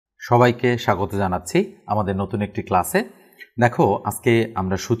সবাইকে স্বাগত জানাচ্ছি আমাদের নতুন একটি ক্লাসে। দেখো, আজকে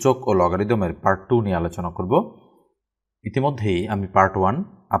আমরা সূচক ও লগারিদমের পার্ট 2 নিয়ে আলোচনা করব। ইতিমধ্যেই আমি পার্ট 1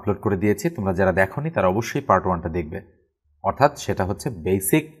 আপলোড করে দিয়েছি, তোমরা যারা দেখোনি তারা অবশ্যই পার্ট 1টা দেখবে। অর্থাৎ সেটা হচ্ছে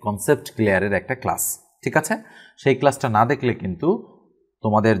বেসিক কনসেপ্ট ক্লিয়ারের একটা ক্লাস, ঠিক আছে? সেই ক্লাসটা না দেখলে কিন্তু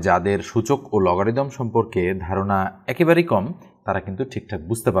তোমাদের যাদের সূচক ও লগারিদম সম্পর্কে ধারণা একেবারেই কম, তারা কিন্তু ঠিকঠাক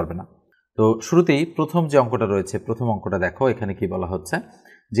বুঝতে পারবে না। তো শুরুতেই প্রথম যে অঙ্কটা রয়েছে, প্রথম অঙ্কটা দেখো, এখানে কি বলা হচ্ছে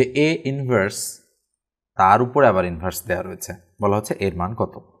যে এ ইনভার্স, তার উপরে আবার ইনভার্স দেওয়া রয়েছে, বলা হচ্ছে এর মান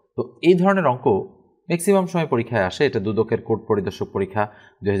কত। তো এই ধরনের অঙ্ক ম্যাক্সিমাম সময় পরীক্ষায় আসে। এটা দুদকের কোড পরিদর্শক পরীক্ষা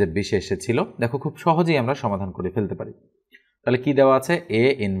 2020-এ এসেছিল। দেখো, খুব সহজেই আমরা সমাধান করে ফেলতে পারি। তাহলে কি দেওয়া আছে? এ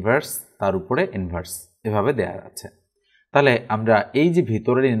ইনভার্স তার উপরে ইনভার্স, এভাবে দেওয়া আছে। তাহলে আমরা এই যে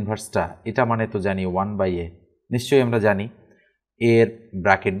ভিতরের ইনভার্সটা, এটা মানে তো জানি 1/a, নিশ্চয়ই আমরা জানি। এর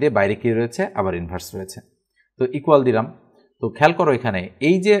ব্র্যাকেট দিয়ে বাইরে কি রয়েছে, আবার ইনভার্স রয়েছে। তো ইকুয়াল দিলাম। তো খেয়াল করো, এখানে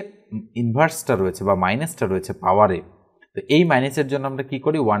এই যে ইনভার্সটা রয়েছে বা মাইনাসটা রয়েছে পাওয়ারে, তো এই মাইনাসের জন্য আমরা কি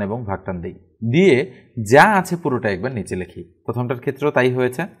করি, 1 এবং ভাগটান দিই, দিয়ে যা আছে পুরোটা একবার নিচে লিখি। প্রথমটার ক্ষেত্রেও তাই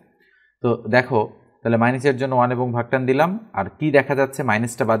হয়েছে। তো দেখো, তাহলে মাইনাসের জন্য 1 এবং ভাগটান দিলাম, আর কি দেখা যাচ্ছে,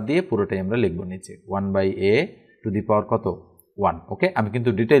 মাইনাসটা বাদ দিয়ে পুরোটাই আমরা লিখবো নিচে, 1/a টু দি পাওয়ার কত, 1। ওকে, আমি কিন্তু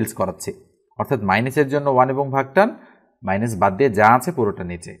ডিটেইলস করাচ্ছি। অর্থাৎ মাইনাসের জন্য 1 এবং ভাগটান, মাইনাস বাদ দিয়ে যা আছে পুরোটা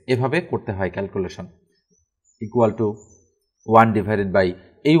নিচে, এভাবে করতে হয় calculation. Equal to 1 divided by,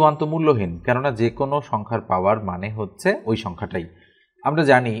 এই 1 তো মূল্যহীন, কেননা যে কোনো সংখ্যার পাওয়ার মানে হচ্ছে ওই সংখ্যাটাই। আমরা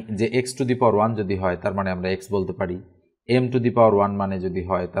জানি যে x টু দি পাওয়ার 1 যদি হয়, তার মানে আমরা x বলতে পারি। m টু দি পাওয়ার 1 মানে যদি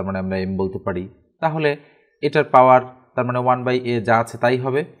হয়, তার মানে আমরা m বলতে পারি। তাহলে এটার পাওয়ার, তার মানে 1/a যা আছে তাই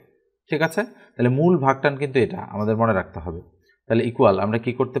হবে, ঠিক আছে? তাহলে মূল ভাগটান কিন্তু এটা আমাদের মনে রাখতে হবে। তাহলে ইকুয়াল আমরা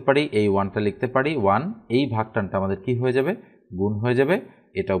কি করতে পারি, এই 1টা লিখতে পারি 1, এই ভাগটানটা আমাদের কি হয়ে যাবে, গুণ হয়ে যাবে,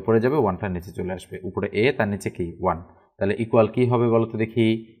 এটা উপরে যাবে, 1টা নিচে চলে আসবে, উপরে a, তার নিচে কি 1। তাহলে ইকুয়াল কি হবে বলো তো দেখি,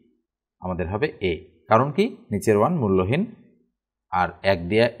 আমাদের হবে a। কারণ কি, নিচের 1 মূল্যহীন, আর 1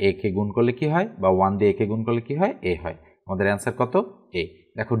 দিয়ে a কে গুণ করলে কি হয়, বা 1 দিয়ে a কে গুণ করলে কি হয়, a হয়। আমাদের অ্যান্সার কত, a।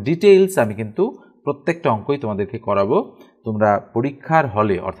 দেখো, ডিটেইলস আমি কিন্তু প্রত্যেকটা অঙ্কই তোমাদেরকে করাবো। তোমরা পরীক্ষার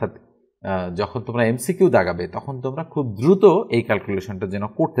হলে, অর্থাৎ যখন তোমরা এমসিকিউ দাগাবে, তখন তোমরা খুব দ্রুত এই ক্যালকুলেশনটা যেন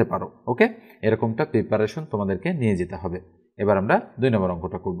করতে পারো। ওকে, এরকমটা প্রিপারেশন তোমাদেরকে নিয়ে যেতে হবে। এবার আমরা 2 নম্বর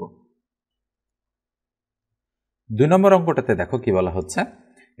অঙ্কটা করব। 2 নম্বর অঙ্কটাতে দেখো কি বলা হচ্ছে,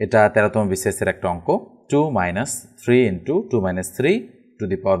 এটা 13তম বিসিএসের একটা অঙ্ক। 2 - 3 × 2 - 3 টু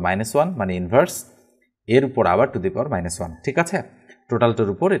দি পাওয়ার -1 মানে ইনভার্স, এর উপর আবার টু দি পাওয়ার -1, ঠিক আছে? টোটালটার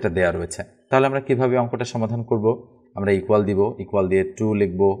উপর এটা দেওয়া রয়েছে। তাহলে আমরা কিভাবে অঙ্কটা সমাধান করব? আমরা ইকুয়াল দিব, ইকুয়াল দিয়ে 2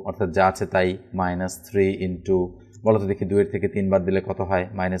 লিখব, অর্থাৎ যা আছে তাই, -3 × বলো তো দেখি, 2 এর থেকে 3 বাদ দিলে কত হয়,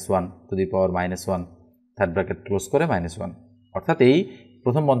 -1 to the power -1, third bracket close করে -1। অর্থাৎ এই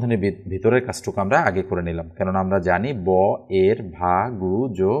প্রথম বন্ধনীর ভিতরের কাজটুকু আমরা আগে করে নিলাম, কেননা আমরা জানি ব এর ভা গু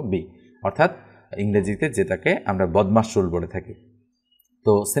জো বি, অর্থাৎ ইংরেজিতে যেটাকে আমরা বদমাশ রুল বলে থাকি।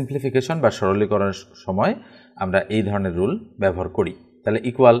 তো সিম্পলিফিকেশন বা সরলীকরণের সময় আমরা এই ধরনের রুল ব্যবহার করি। তাহলে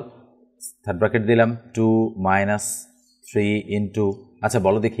ইকুয়াল, থার্ড ব্র্যাকেট দিলাম, 2 - 3 × আচ্ছা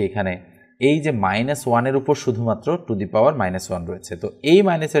বলো দেখি, এখানে এই যে -1 উপর শুধুমাত্র টু দি পাওয়ার -1 রয়েছে, তো এই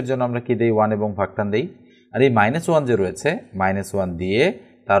মাইনাসের জন্য আমরা কি দিই, 1 এবং ভাগটান দিই। আর এই -1 যে রয়েছে, -1 দিয়ে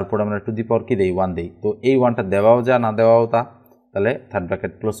তার উপর আমরা টু দি পাওয়ার কি দিই, 1 দিই। তো এই 1টা দেওয়াও যা, না দেওয়াও তা। তাহলে থার্ড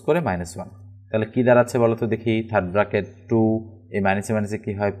ব্র্যাকেট ক্লোজ করে -1। তাহলে কি দাঁড়াচ্ছে বলো তো দেখি, থার্ড ব্র্যাকেট 2, এই মাইনাসে মাইনাসে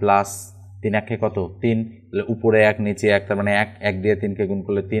কি হয়, প্লাস 3 একে কত, 3, তাহলে উপরে 1 নিচে 1, তার মানে 1 দিয়ে 3কে গুণ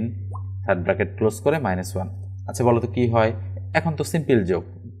করলে 3, থার্ড ব্র্যাকেট ক্লোজ করে -1। আচ্ছা বলো তো কি হয়, এখন তো সিম্পল যোগ,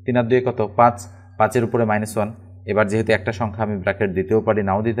 3 আর 2 কত, 5, 5-এর উপরে -1। এবার যেহেতু একটা সংখ্যা আমি ব্র্যাকেট দিতেও পারি,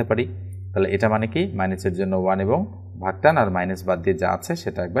 নাও দিতে পারি, তাহলে এটা মানে কি, মাইনাসের জন্য 1 এবং ভাগটান, আর মাইনাস বাদ দিয়ে যা আছে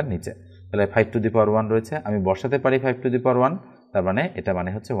সেটা একবার নিচে। তাহলে 5 টু দি পাওয়ার 1 রয়েছে, আমি বসাতে পারি 5 টু দি পাওয়ার 1, তার মানে এটা মানে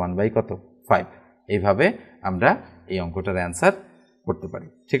হচ্ছে 1/5। এইভাবে আমরা এই অঙ্কটার অ্যান্সার করতে পারি,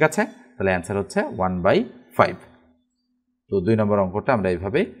 ঠিক আছে? তাহলে অ্যান্সার হচ্ছে 1/5। তো 2 নম্বর অঙ্কটা আমরা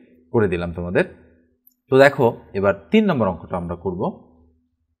এইভাবেই করে দিলাম তোমাদের। তো দেখো, এবার 3 নম্বর অঙ্কটা আমরা করব।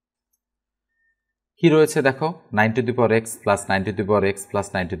 কি রয়েছে দেখো, 9 to the power x + 9 to the power x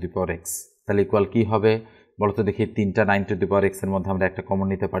 + 9 to the power x। তাহলে ইকুয়াল কি হবে বলো তো দেখি, 3টা 9 টু দি পাওয়ার x এর মধ্যে আমরা একটা কমন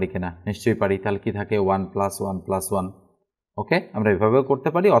নিতে পারি কিনা, নিশ্চয়ই পারি। তাহলে কি থাকে, 1 + 1 + 1। ওকে, আমরা এভাবেও করতে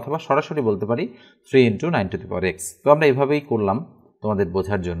পারি, অথবা সরাসরি বলতে পারি 3 × 9 টু দি পাওয়ার x। তো আমরা এভাবেই করলাম তোমাদের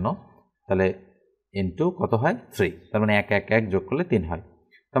বোঝার জন্য। তাহলে ইন্টু কত হয়, 3, তার মানে 1 1 1 যোগ করলে 3 হয়।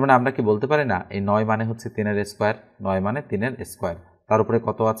 তার মানে আমরা কি বলতে পারি না, এই 9 মানে হচ্ছে 3-এর স্কোয়ার, 9 মানে 3-এর স্কোয়ার, তার উপরে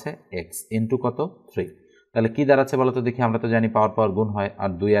কত আছে, x, ইন্টু কত, 3। তাহলে কি দাঁড়াচ্ছে বলো তো দেখি, আমরা তো জানি পাওয়ার পাওয়ার গুণ হয়, আর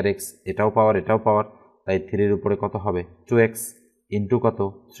 2 আর x, এটাও পাওয়ার এটাও পাওয়ার, তাই 3-এর উপরে কত হবে, 2x, ইন্টু কত,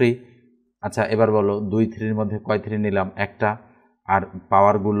 3। আচ্ছা এবার বলো, 2 3-এর মধ্যে কয় 3 নিলাম, একটা, আর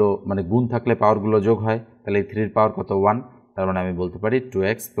পাওয়ারগুলো মানে গুণ থাকলে পাওয়ারগুলো যোগ হয়, তাহলে এই 3 এর পাওয়ার কত 1, তার মানে আমি বলতে পারি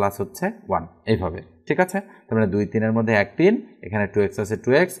 2x প্লাস হচ্ছে 1 এইভাবে। ঠিক আছে, তার মানে 2 3 এর মধ্যে 1 3, এখানে 2x আছে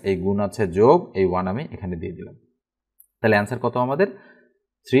 2x, এই গুণ আছে যোগ, এই 1 আমি এখানে দিয়ে দিলাম। তাহলে অ্যান্সার কত আমাদের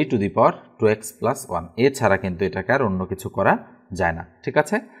 3 to the power 2x plus 1। এছাড়া কিন্তু এটাকে আর অন্য কিছু করা যায় না। ঠিক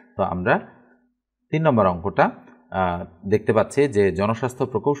আছে, তো আমরা 3 নম্বর অঙ্কটা দেখতে পাচ্ছি যে জনস্বাস্থ্য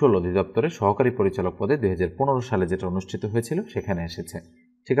প্রকৌশল অধিদপ্তরের সহকারী পরিচালক পদে 2015 সালে যেটা অনুষ্ঠিত হয়েছিল সেখানে এসেছে।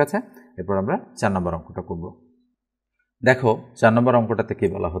 ঠিক আছে, এরপর আমরা 4 নম্বর অঙ্কটা করব। দেখো 4 নম্বর অঙ্কটাতে কি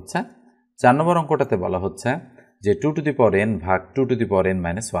বলা হচ্ছে, 4 নম্বর অঙ্কটাতে বলা হচ্ছে যে 2 টু দি পাওয়ার n ভাগ 2 to the power n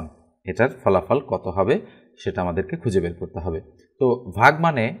minus 1 এটার ফলাফল কত হবে সেটা আমাদেরকে খুঁজে বের করতে হবে। তো ভাগ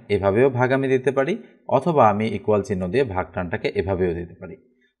মানে এভাবেও ভাগ আমি দিতে পারি, অথবা আমি ইকুয়াল চিহ্ন দিয়ে ভাগ টানটাকে এভাবেও দিতে পারি।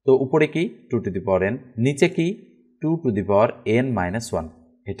 তো উপরে কি 2 টু দি পাওয়ার n, নিচে কি 2 to the power n minus 1,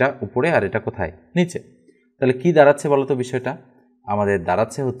 এটা উপরে আর এটা কোথায় নিচে। তাহলে কি দাঁড়াচ্ছে বলো তো বিষয়টা, আমাদের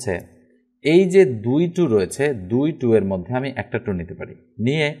দাঁড়াচ্ছে হচ্ছে এই যে 2 2 রয়েছে, 2 2 এর মধ্যে আমি একটা 2 নিতে পারি,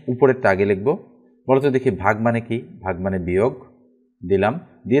 নিয়ে উপরেরটা আগে লিখব। বলো তো দেখি ভাগ মানে কি, ভাগ মানে বিয়োগ দিলাম,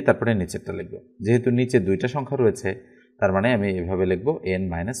 দিয়ে তারপরে নিচেরটা লিখব। যেহেতু নিচে 2টা সংখ্যা রয়েছে তার মানে আমি এভাবে লিখব n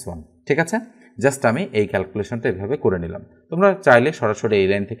মাইনাস 1। ঠিক আছে, জাস্ট আমি এই ক্যালকুলেশনটা এভাবে করে নিলাম। তোমরা চাইলে সরাসরি এই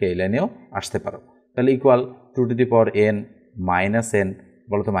লাইন থেকে এই লাইনেও আসতে পারো। তাহলে equal 2 to the power n minus n,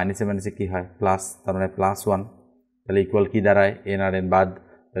 বলো তো মাইনাসে মাইনাসে কী হয় প্লাস, তার মানে প্লাস 1। তাহলে ইকুয়াল কী দাঁড়ায় n আর n বাদ,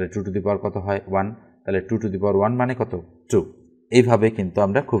 তাহলে 2 টু দি পাওয়ার কত হয় 1, তাহলে 2 টু দি পাওয়ার 1 মানে কত 2। এইভাবে কিন্তু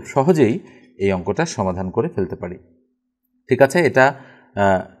আমরা খুব সহজেই এই অঙ্কটা সমাধান করে ফেলতে পারি। ঠিক আছে, এটা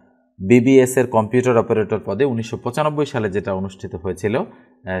বিবিএস এর কম্পিউটার অপারেটর পদে 1995 সালে যেটা অনুষ্ঠিত হয়েছিল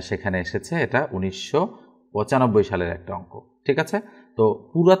সেখানে এসেছে, এটা 1995 সালের একটা অঙ্ক। ঠিক আছে, তো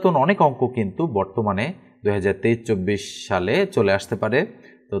পুরাতন অনেক অঙ্ক কিন্তু বর্তমানে 2023-24 সালে চলে আসতে পারে।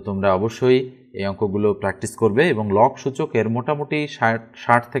 তো তোমরা অবশ্যই এই অঙ্কগুলো প্র্যাকটিস করবে এবং লগ সূচক এর মোটামুটি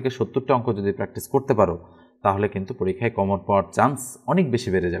 60 থেকে 70টা অঙ্ক যদি প্র্যাকটিস করতে পারো তাহলে কিন্তু পরীক্ষায় কমন পাওয়ার চান্স অনেক বেশি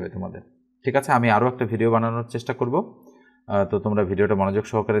বেড়ে যাবে তোমাদের। ঠিক আছে, আমি আরও একটা ভিডিও বানানোর চেষ্টা করব, তো তোমরা ভিডিওটা মনোযোগ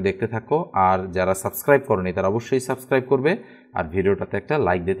সহকারে দেখতে থাকো। আর যারা সাবস্ক্রাইব করনি তারা অবশ্যই সাবস্ক্রাইব করবে, আর ভিডিওটাতে একটা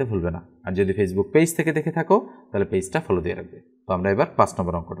লাইক দিতে ভুলবে না। আর যদি ফেসবুক পেজ থেকে দেখে থাকো তাহলে পেজটা ফলো দিয়ে রাখবে। তো আমরা এবার 5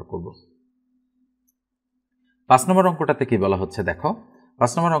 নম্বর অঙ্কটা করব। 5 নম্বর অঙ্কটাতে কি বলা হচ্ছে দেখো,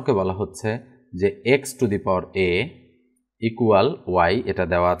 5 নম্বর অঙ্কে বলা হচ্ছে যে x to the power a equal y, এটা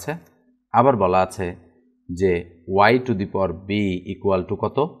দেওয়া আছে। আবার বলা আছে যে y to the power b equal to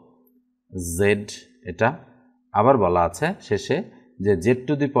কত z, এটা। আবার বলা আছে শেষে যে z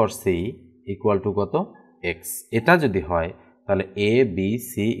to the power c equal to কত x। এটা যদি হয় তাহলে a b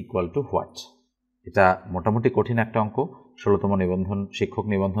c equal to what. এটা মোটামুটি কঠিন একটা অঙ্ক, 16তম নিবন্ধন শিক্ষক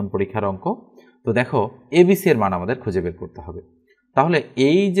নিবন্ধন পরীক্ষার অঙ্ক। তো দেখো ABC এর মান আমাদের খুঁজে বের করতে হবে। তাহলে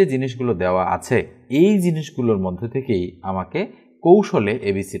এই যে জিনিসগুলো দেওয়া আছে এই জিনিসগুলোর মধ্যে থেকেই আমাকে কৌশলে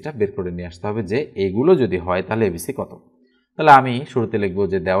ABCটা বের করে নিয়ে আসতে হবে যে এগুলো যদি হয় তাহলে ABC কত। তাহলে আমি শুরুতে লিখব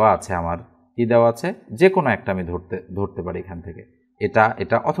যে দেওয়া আছে আমার, কি দেওয়া আছে, যে কোনো একটা আমি ধরতে পারি এখান থেকে, এটা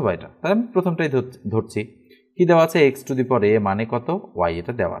এটা অথবা এটা। তাহলে আমি প্রথমটাই ধরছি। কি দেওয়া আছে, x to the power a মানে কত y,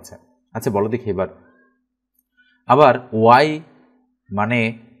 এটা দেওয়া আছে। আচ্ছা বলো দেখি এবার, আবার y মানে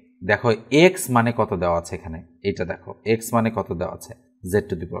দেখো x মানে কত দেওয়া আছে এখানে, এটা দেখো x মানে কত দেওয়া আছে z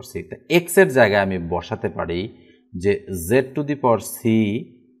to the power c। x এর জায়গায় আমি বসাতে পারি যে z to the power c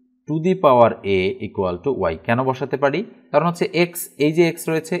to the power a equal to y। কেন বসাতে পারি, কারণ হচ্ছে x, এই যে x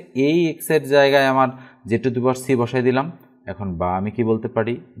রয়েছে এই x এর জায়গায় আমার z to the power c বসাই দিলাম। এখন বা আমি কি বলতে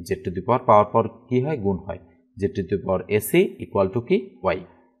পারি z টু দি পাওয়ার পাওয়ার পর কি হয় গুণ হয়, z to the power ac equal to কি y।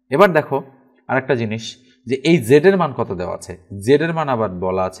 এবার দেখো আরেকটা জিনিস যে এই z এর মান কত দেওয়া আছে, z এর মান আবার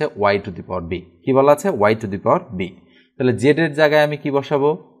বলা আছে y to the power b। কি বলা আছে, y to the power b। তাহলে z এর জায়গায় আমি কি বসাবো,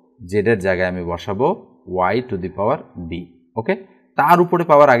 z এর জায়গায় আমি বসাবো y to the power b। ওকে, তার উপরে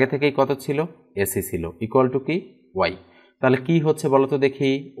পাওয়ার আগে থেকেই কত ছিল, ac ছিল, ইকুয়াল টু কি y। তাহলে কি হচ্ছে বলো তো দেখি,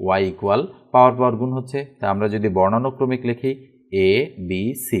 y ইকুয়াল পাওয়ার পাওয়ার গুণ হচ্ছে। তা আমরা যদি বর্ণানুক্রমিক লিখি a b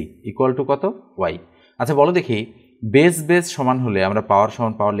c equal to কত y। আচ্ছা বলো দেখি বেস বেস সমান হলে আমরা পাওয়ার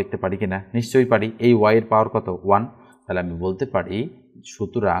সমান পাওয়ার লিখতে পারি কিনা, নিশ্চয়ই পারি। এই y এর পাওয়ার কত 1, তাহলে আমি বলতে পারি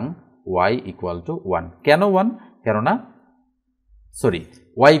সুতরাং y ইকুয়াল টু 1। কেন 1, কেননা সরি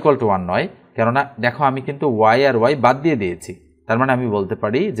y ইকুয়াল টু 1 নয়, কেননা দেখো আমি কিন্তু y আর y বাদ দিয়ে দিয়েছি। তার মানে আমি বলতে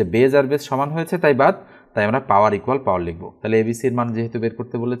পারি যে বেস আর বেস সমান হয়েছে তাই বাদ, তাই আমরা পাওয়ার ইকুয়াল পাওয়ার লিখবো। তাহলে ABC এর মান যেহেতু বের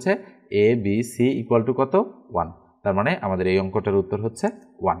করতে বলেছে a b c equal to কত 1, তার মানে আমাদের এই অঙ্কটার উত্তর হচ্ছে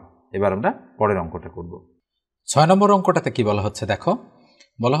 1। এবার আমরা পরের অঙ্কটা করব। 6 নম্বর অঙ্কটাতে কি বলা হচ্ছে দেখো,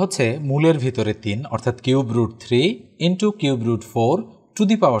 বলা হচ্ছে মূলের ভিতরে 3 অর্থাৎ cube root 3 into cube root 4 to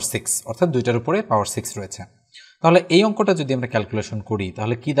the পাওয়ার 6 অর্থাৎ দুইটার উপরে পাওয়ার 6 রয়েছে। তাহলে এই অঙ্কটা যদি আমরা ক্যালকুলেশন করি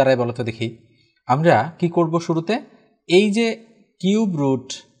তাহলে কি দাঁড়ায় বলো তো দেখি। আমরা কি করব, শুরুতে এই যে কিউব রুট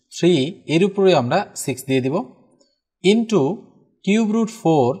 3 এর উপরেও আমরা 6 দিয়ে দিব ইন্টু কিউব রুট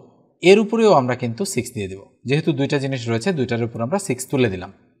 4 এর উপরেও আমরা কিন্তু 6 দিয়ে দিব। যেহেতু দুইটা জিনিস রয়েছে দুইটার উপর আমরা 6 তুলে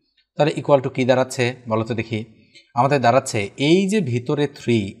দিলাম, তাহলে ইকুয়াল টু কী দাঁড়াচ্ছে বলো তো দেখি। আমাদের দাঁড়াচ্ছে এই যে ভিতরে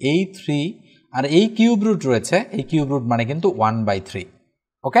 3, এই 3 আর এই কিউব রুট রয়েছে, এই কিউব রুট মানে কিন্তু 1/3।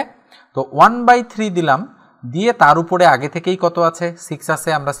 ওকে, তো 1/3 দিলাম, দিয়ে তার উপরে আগে থেকেই কত আছে 6 আছে,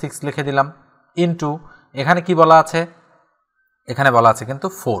 আমরা 6 লিখে দিলাম ইন্টু এখানে কি বলা আছে, এখানে বলা আছে কিন্তু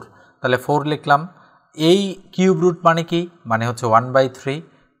 4, তাহলে 4 লিখলাম। এই কিউব রুট মানে কি, মানে হচ্ছে 1/3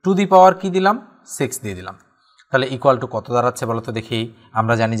 টু দি পাওয়ার কি দিলাম 6 দিয়ে দিলাম। তাহলে ইকুয়াল টু কত দাঁড়াচ্ছে বলো তো দেখি।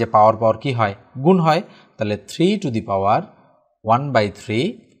 আমরা জানি যে পাওয়ার পাওয়ার কি হয়, গুণ হয়, তাহলে 3 to the power 1/3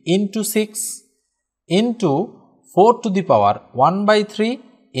 into 6 into 4 to the power 1/3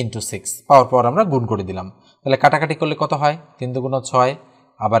 into 6, পাওয়ার পাওয়ার আমরা গুণ করে দিলাম। তাহলে কাটাকাটি করলে কত হয় 3 দুগুণ 6,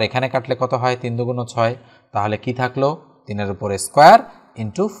 আবার এখানে কাটলে কত হয় 3 দুগুণ 6, তাহলে কি থাকলো 3 এর উপরে স্কোয়ার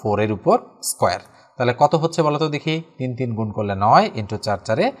ইন্টু 4 এর উপর স্কোয়ার। তাহলে কত হচ্ছে বলো তো দেখি, 3 3 গুণ করলে 9 ইন্টু 4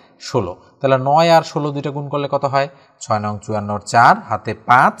 4 16, তাহলে 9 আর 16 দুইটা গুণ করলে কত হয় 6 9 54 4 হাতে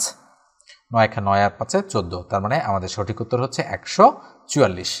 5, 9 9 আর 5 14, তার মানে আমাদের সঠিক উত্তর হচ্ছে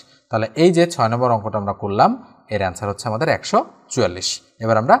 144। তাহলে এই যে 6 নম্বর অঙ্কটা আমরা করলাম এর অ্যান্সার হচ্ছে আমাদের 144।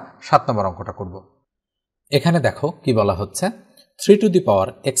 এবার আমরা 7 নম্বর অঙ্কটা করব। এখানে দেখো কি বলা হচ্ছে, 3 to the power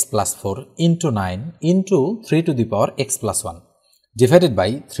x plus 4 into 9 into 3 to the power x plus 1 divided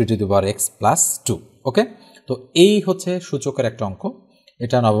by 3 to the power x plus 2। ওকে, তো এই হচ্ছে সূচকের একটা অঙ্ক।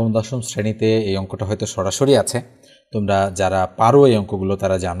 এটা নবম দশম শ্রেণীতে এই অঙ্কটা হয়তো সরাসরি আছে, তোমরা যারা পারো এই অঙ্কগুলো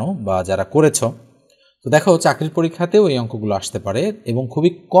তারা জানো বা যারা করেছো। তো দেখো চাকরির পরীক্ষাতেও এই অঙ্কগুলো আসতে পারে এবং খুবই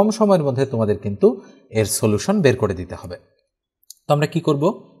কম সময়ের মধ্যে তোমাদের কিন্তু এর সলিউশন বের করে দিতে হবে। তো আমরা কি করব,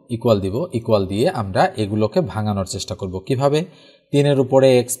 ইকুয়াল দিব, ইকুয়াল দিয়ে আমরা এগুলোকে ভাঙানোর চেষ্টা করব। কিভাবে, 3 এর উপরে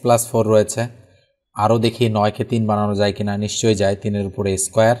x প্লাস 4 রয়েছে, আরও দেখি 9কে 3 বানানো যায় কিনা, নিশ্চয়ই যায়, 3 এর উপরে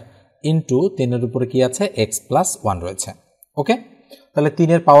স্কোয়ার ইন্টু 3 এর উপরে কি আছে x প্লাস 1 রয়েছে। ওকে, তাহলে 3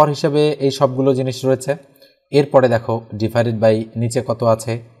 এর পাওয়ার হিসেবে এই সবগুলো জিনিস রয়েছে। এরপরে দেখো ডিভাইডেড বাই নিচে কত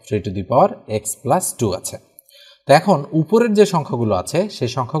আছে 3 to the power x plus 2 আছে। তো এখন উপরের যে সংখ্যাগুলো আছে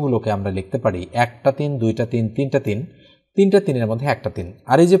সেই সংখ্যাগুলোকে আমরা লিখতে পারি 1টা 3 2টা 3 3টা 3, 3টা 3 এর মধ্যে একটা 3,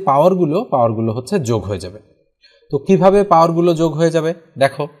 আর এই যে পাওয়ারগুলো হচ্ছে যোগ হয়ে যাবে। তো কিভাবে পাওয়ারগুলো যোগ হয়ে যাবে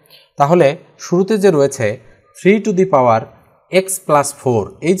দেখো, তাহলে শুরুতে যে রয়েছে 3 to the power x plus 4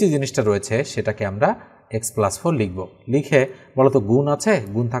 এই যে জিনিসটা রয়েছে সেটাকে আমরা x প্লাস 4 লিখব। লিখে বলতো গুণ আছে,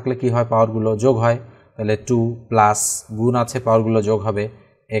 গুণ থাকলে কি হয় পাওয়ারগুলো যোগ হয়, তাহলে 2 প্লাস গুণ আছে পাওয়ারগুলো যোগ হবে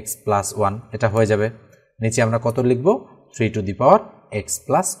x প্লাস 1, এটা হয়ে যাবে। নিচে আমরা কত লিখব 3 to the power x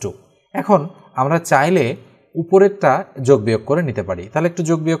plus 2। এখন আমরা চাইলে উপরেরটা যোগ বিয়োগ করে নিতে পারি, তাহলে একটু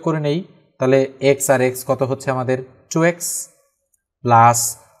যোগ বিয়োগ করে নেই। তাহলে x আর x কত হচ্ছে আমাদের 2x প্লাস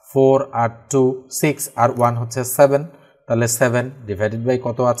 4 আর 2 6 আর 1 হচ্ছে 7, তাহলে 7 ডিভাইডেড বাই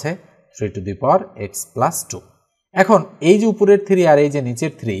কত আছে 3 to the power x plus 2। এখন এই যে উপরের 3 আর এই যে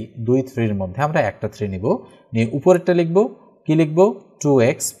নিচের 3, দুই 3 এর মধ্যে আমরা একটা 3 নিব, নিয়ে উপরেরটা লিখব, কি লিখব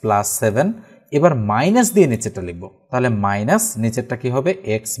 2x প্লাস 7, এবার মাইনাস দিয়ে নিচেরটা লিখব, তাহলে মাইনাস নিচেরটা কি হবে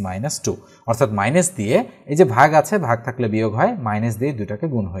x মাইনাস 2, অর্থাৎ মাইনাস দিয়ে এই যে ভাগ আছে, ভাগ থাকলে বিয়োগ হয়, মাইনাস দিয়ে দুটাকে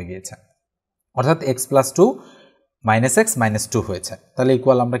গুণ হয়ে গিয়েছে, অর্থাৎ x plus 2 minus x minus 2 হয়েছে। তাহলে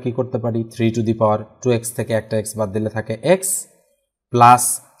ইকুয়াল আমরা কি করতে পারি 3 টু দি পাওয়ার 2x থেকে একটা x বাদ দিলে থাকে x, প্লাস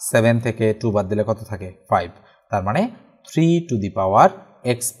 7 থেকে 2 বাদ দিলে কত থাকে 5, তার মানে 3 to the power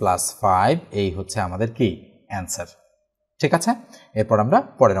x plus 5 এই হচ্ছে আমাদের কি অ্যান্সার। ঠিক আছে, এরপর আমরা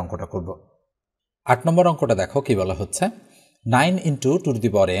পরের অঙ্কটা করব। 8 নম্বর অঙ্কটা দেখো কি বলা হচ্ছে, 9 into 2 to the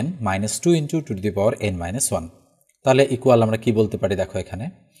power n minus 2 into 2 to the power n minus 1। তাহলে ইকুয়াল আমরা কি বলতে পারি দেখো, এখানে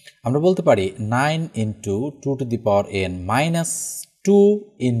আমরা বলতে পারি 9 into 2 to the power n minus 2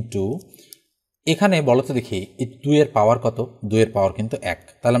 into, এখানে বলো তো দেখি 2 এর পাওয়ার কত, 2 এর পাওয়ার কিন্তু 1,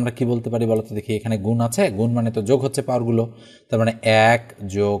 তাহলে আমরা কি বলতে পারি বলো তো দেখি, এখানে গুণ আছে, গুণ মানে তো যোগ হচ্ছে পাওয়ারগুলো, তার মানে 1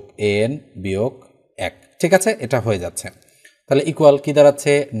 যোগ n বিয়োগ 1, ঠিক আছে, এটা হয়ে যাচ্ছে। তাহলে ইকুয়াল কি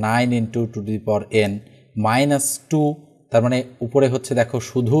দাঁড়াচ্ছে 9 into 2 to the power n minus 2, তার মানে উপরে হচ্ছে দেখো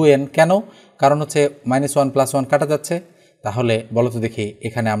শুধু n, কেন, কারণ হচ্ছে মাইনাস 1 প্লাস 1 কাটা যাচ্ছে। তাহলে বলো তো দেখি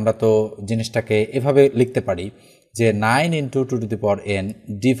এখানে আমরা তো জিনিসটাকে এভাবে লিখতে পারি যে 9 into 2 to the power n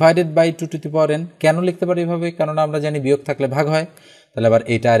divided by 2 to the power n। কেন লিখতে পারি এভাবে, কারণ আমরা জানি বিয়োগ থাকলে ভাগ হয়। তাহলে আবার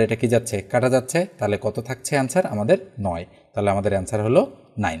এটা আর এটা কি যাচ্ছে, কাটা যাচ্ছে, তাহলে কত থাকছে অ্যান্সার আমাদের 9, তাহলে আমাদের অ্যান্সার হলো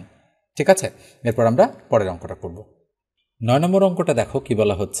 9। ঠিক আছে, এরপর আমরা পরের অঙ্কটা করব। 9 নম্বর অঙ্কটা দেখো কি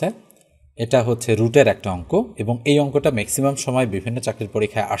বলা হচ্ছে, এটা হচ্ছে রুটের একটা অঙ্ক এবং এই অঙ্কটা ম্যাক্সিমাম সময় বিভিন্ন চাকরির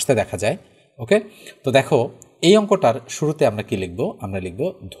পরীক্ষায় আসতে দেখা যায়। ওকে, তো দেখো এই অঙ্কটার শুরুতে আমরা কি লিখব, আমরা লিখব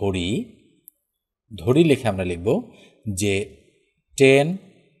ধরি, ধরি লিখে আমরা লিখব যে 10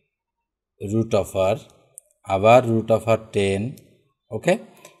 রুট অফার, আবার রুট অফার 10 ওকে,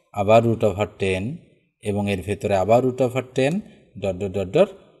 আবার √10 এবং এর ভেতরে আবার √10 dot dot dot dot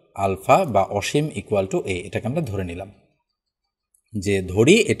alpha বা অসীম ইকুয়াল টু এ, এটাকে আমরা ধরে নিলাম যে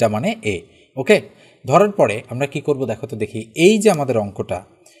ধরি এটা মানে এ। ওকে, ধরার পরে আমরা কি করব দেখো তো দেখি, এই যে আমাদের অঙ্কটা,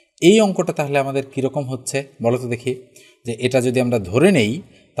 এই অঙ্কটা তাহলে আমাদের কীরকম হচ্ছে বলো তো দেখি। যে এটা যদি আমরা ধরে নেই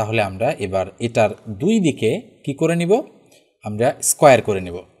তাহলে আমরা এবার এটার দুই দিকে কি করে নিব, আমরা স্কোয়ার করে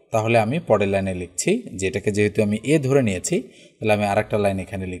নিব। তাহলে আমি পরের লাইনে লিখছি যে এটাকে যেহেতু আমি এ ধরে নিয়েছি, তাহলে আমি আরেকটা লাইন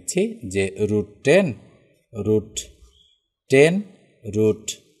এখানে লিখছি যে √10 dot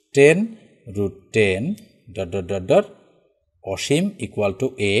dot dot dot Asim equal to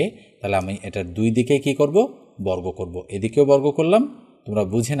এ। তাহলে আমি এটার দুই দিকে কি করব, বর্গ করব। এদিকেও বর্গ করলাম, তোমরা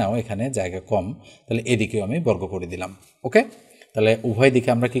বুঝে নাও এখানে জায়গা কম, তাহলে এদিকেও আমি বর্গ করে দিলাম। ওকে, তাহলে উভয় দিকে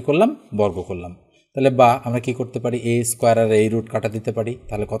আমরা কি করলাম, বর্গ করলাম। তাহলে বা আমরা কি করতে পারি, এ স্কোয়ার আর এই রুট কাটা দিতে পারি।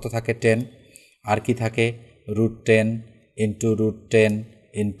 তাহলে কত থাকে 10, আর কি থাকে √10 ইন্টু √10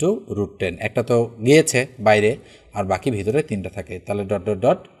 ইন্টু √10, একটা তো গিয়েছে বাইরে আর বাকি ভিতরে 3টা থাকে। তাহলে dot dot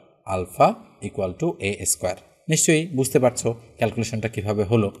dot alpha equal to A square. নিশ্চয়ই বুঝতে পারছো ক্যালকুলেশনটা কিভাবে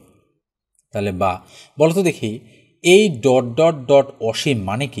হলো। তাহলে বা বলো তো দেখি, এই ডট ডট ডট অসীম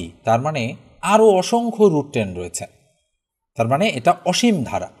মানে কি, তার মানে আরও অসংখ্য √10 রয়েছে, তার মানে এটা অসীম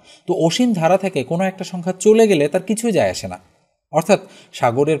ধারা। তো অসীম ধারা থেকে কোনো একটা সংখ্যা চলে গেলে তার কিছুই যায় আসে না। অর্থাৎ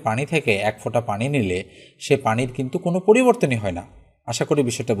সাগরের পানি থেকে এক ফোঁটা পানি নিলে সে পানির কিন্তু কোনো পরিবর্তনই হয় না। আশা করি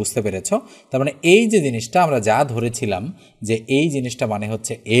বিষয়টা বুঝতে পেরেছ। তার মানে এই যে জিনিসটা আমরা যা ধরেছিলাম যে এই জিনিসটা মানে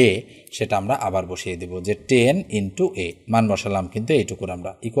হচ্ছে এ, সেটা আমরা আবার বসিয়ে দেব যে 10 ইন্টু এ, মান বসালাম কিন্তু এইটুকুর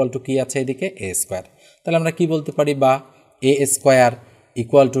আমরা, ইকুয়াল টু কী আছে এদিকে এ স্কোয়ার। তাহলে আমরা কি বলতে পারি, বা এ স্কোয়ার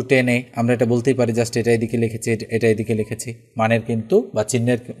ইকুয়াল টু 10a, আমরা এটা বলতেই পারি জাস্ট এটা এদিকে লিখেছি এটা এদিকে লিখেছি, মানের কিন্তু বা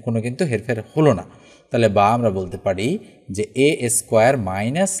চিহ্নের কোনো কিন্তু হেরফের হলো না। তাহলে বা আমরা বলতে পারি যে এ square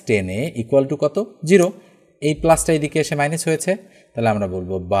minus 10a equal to কত, 0। এই প্লাসটা এদিকে এসে মাইনাস হয়েছে, তাহলে আমরা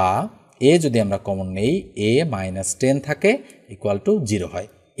বলবো বা এ যদি আমরা কমন নেই এ মাইনাস 10 থাকে ইকুয়াল টু 0 হয়।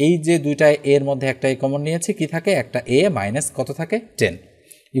 এই যে দুইটা এর মধ্যে একটা এ কমন নিয়েছি, কি থাকে, একটা এ মাইনাস কত থাকে 10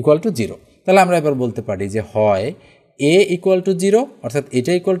 ইকুয়াল টু 0। তাহলে আমরা এবার বলতে পারি যে হয় এ ইকুয়াল টু 0, অর্থাৎ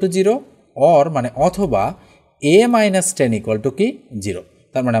এটা ইকুয়াল টু 0, অর মানে অথবা এ মাইনাস 10 ইকুয়াল টু কি 0।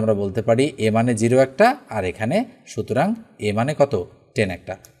 তার মানে আমরা বলতে পারি এ মানে 0 একটা, আর এখানে সুতরাং এ মানে কত 10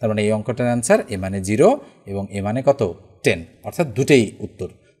 একটা। তার মানে এই অঙ্কটার অ্যান্সার এ মানে 0 এবং এ মানে কত 10, অর্থাৎ দুটেই উত্তর।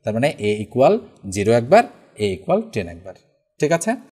 তার মানে এ ইকুয়াল 0 একবার, এ ইকুয়াল 10 একবার। ঠিক আছে।